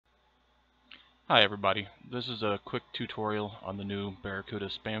Hi everybody, this is a quick tutorial on the new Barracuda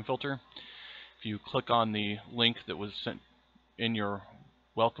spam filter. If you click on the link that was sent in your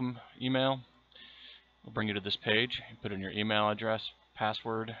welcome email, it'll bring you to this page. You put in your email address,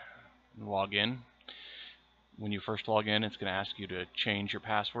 password, and log in. When you first log in, it's going to ask you to change your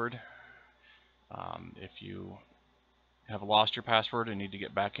password. If you have lost your password and need to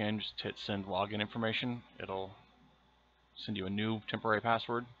get back in, just hit send login information. It'll send you a new temporary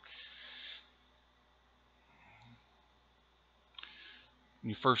password. When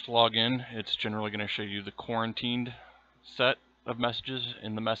you first log in, it's generally going to show you the quarantined set of messages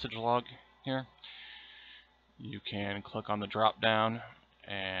in the message log here. You can click on the drop down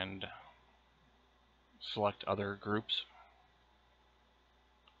and select other groups.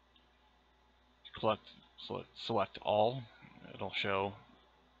 Select all. It'll show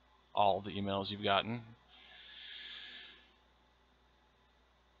all the emails you've gotten.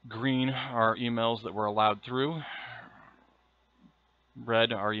 Green are emails that were allowed through.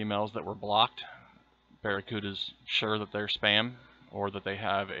 Red are emails that were blocked. Barracuda's sure that they're spam or that they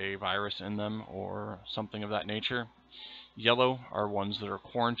have a virus in them or something of that nature. Yellow are ones that are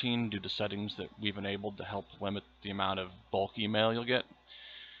quarantined due to settings that we've enabled to help limit the amount of bulk email you'll get.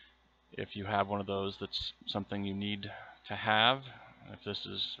 If you have one of those, that's something you need to have. If this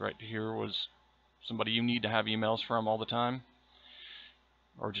is right here was somebody you need to have emails from all the time,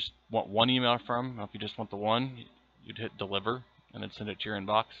 or just want one email from, if you just want the one, you'd hit deliver and then send it to your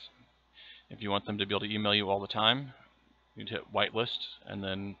inbox. If you want them to be able to email you all the time, you'd hit whitelist and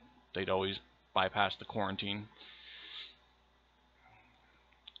then they'd always bypass the quarantine.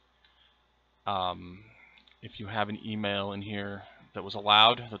 If you have an email in here that was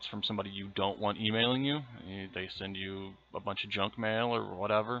allowed, that's from somebody you don't want emailing you, they send you a bunch of junk mail or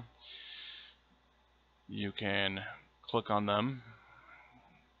whatever, you can click on them,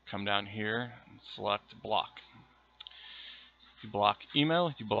 come down here and select block. If you block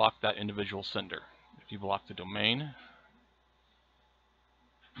email, you block that individual sender. If you block the domain,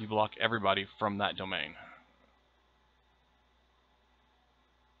 you block everybody from that domain.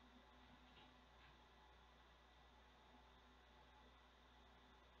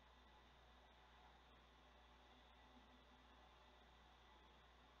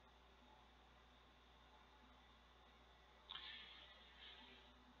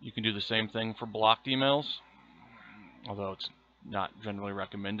 You can do the same thing for blocked emails, although it's not generally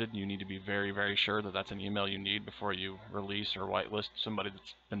recommended. You need to be very, very sure that that's an email you need before you release or whitelist somebody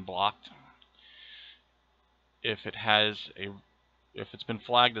that's been blocked. If it's been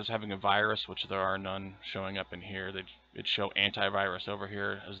flagged as having a virus, which there are none showing up in here, it'd show antivirus over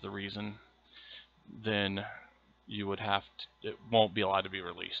here as the reason, then you would have to, it won't be allowed to be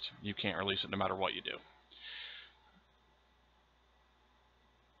released. You can't release it no matter what you do.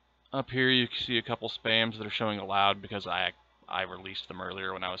 Up here you can see a couple spams that are showing allowed because I released them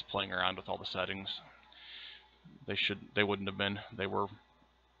earlier when I was playing around with all the settings. They wouldn't have been. They were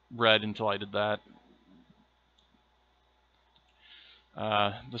red until I did that.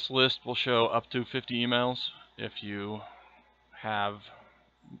 This list will show up to 50 emails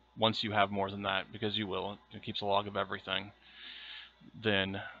once you have more than that, because you will. It keeps a log of everything.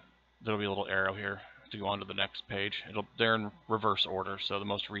 Then there'll be a little arrow here to go on to the next page. They're in reverse order, so the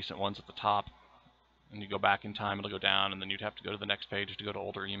most recent one's at the top, and you go back in time, it'll go down, and then you'd have to go to the next page to go to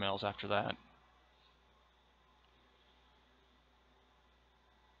older emails after that.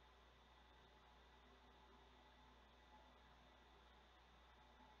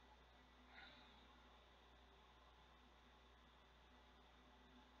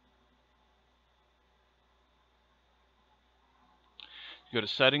 You go to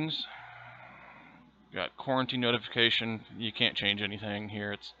settings. You got quarantine notification. You can't change anything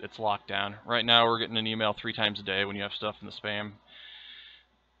here. It's locked down. Right now we're getting an email 3 times a day when you have stuff in the spam,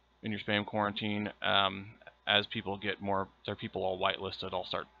 in your spam quarantine. As people get more, their people all whitelisted, I'll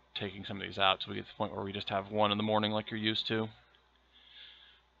start taking some of these out, so we get to the point where we just have one in the morning like you're used to.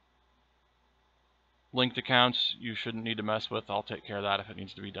 Linked accounts you shouldn't need to mess with. I'll take care of that if it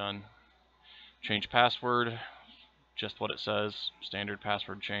needs to be done. Change password, just what it says, standard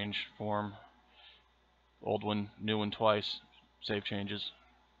password change form. Old one, new one twice, save changes.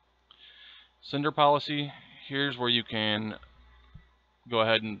 Sender policy, here's where you can go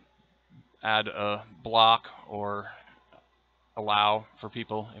ahead and add a block or allow for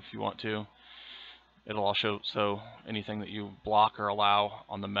people if you want to. It'll all show, so anything that you block or allow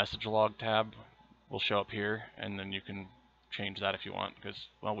on the message log tab will show up here, and then you can change that if you want, because,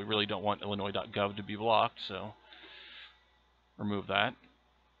 well, we really don't want illinois.gov to be blocked, so remove that.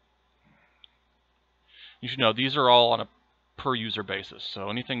 You should know these are all on a per user basis. So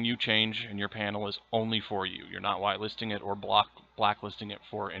anything you change in your panel is only for you. You're not whitelisting it or blacklisting it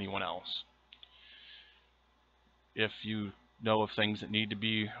for anyone else. If you know of things that need to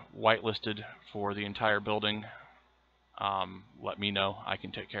be whitelisted for the entire building, let me know. I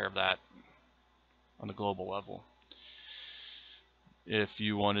can take care of that on the global level. If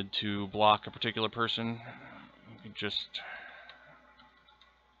you wanted to block a particular person, you can just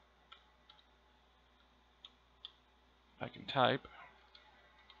I can type.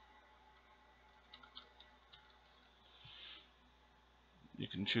 You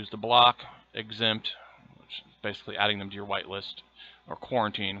can choose to block, exempt, which is basically adding them to your whitelist, or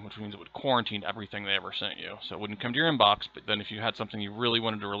quarantine, which means it would quarantine everything they ever sent you. So it wouldn't come to your inbox, but then if you had something you really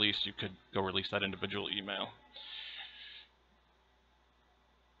wanted to release, you could go release that individual email.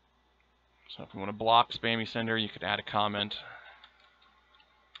 So if you want to block spammy sender, you could add a comment.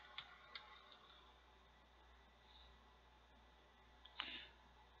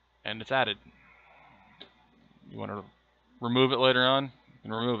 And it's added. You want to remove it later on, you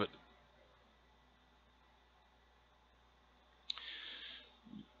can remove it.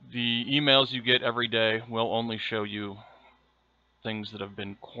 The emails you get every day will only show you things that have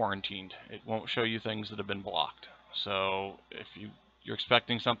been quarantined. It won't show you things that have been blocked. So if you're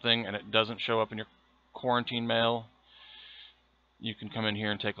expecting something and it doesn't show up in your quarantine mail, you can come in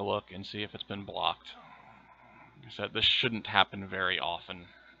here and take a look and see if it's been blocked. Like I said, this shouldn't happen very often.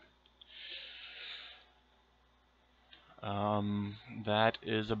 That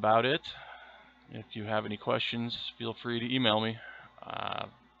is about it. If you have any questions, feel free to email me.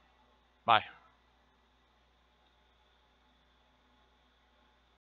 Bye.